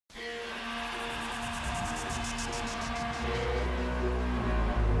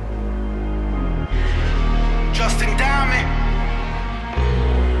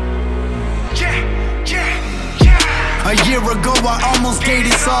year ago, I almost gave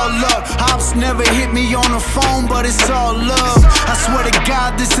this all up. Ops never hit me on the phone, but it's all love. I swear to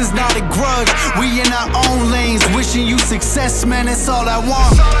God, this is not a grudge. We in our own lanes, wishing you success, man, that's all I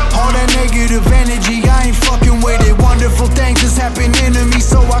want. All that negative energy, I ain't fucking with it. Wonderful things is happening to me,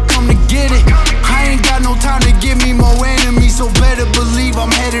 so I come to get it. I ain't got no time to give me more enemies, so better believe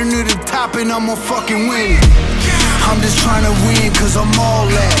I'm heading to the top and I'ma fucking win it. I'm just trying to win cause I'm all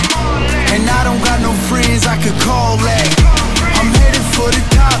that, and I don't got no friends I could call that. I'm headed for the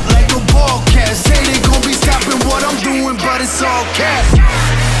top like a ball cat. Say they gon' be stopping what I'm doing, but it's all cap.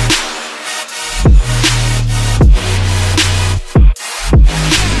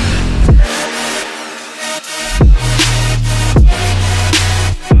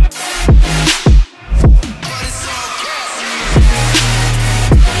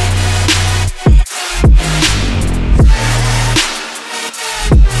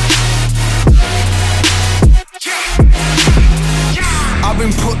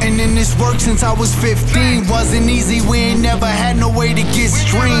 Been putting in this work since I was 15. Wasn't easy, we ain't never had no way to get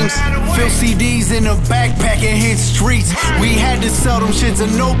streams. Fill CDs in a backpack and hit streets. We had to sell them shits and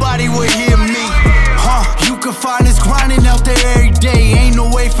nobody would hear me. You can find us grinding out there every day. Ain't no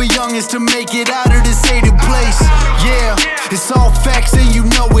way for youngins to make it out of this hated place. Yeah, it's all facts and you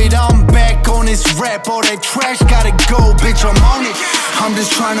know it. I'm back on this rap, all that trash gotta go, bitch, I'm on it. I'm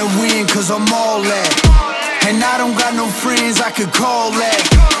just trying to win cause I'm all that, and I don't got no friends I could call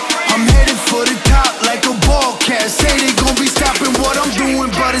that.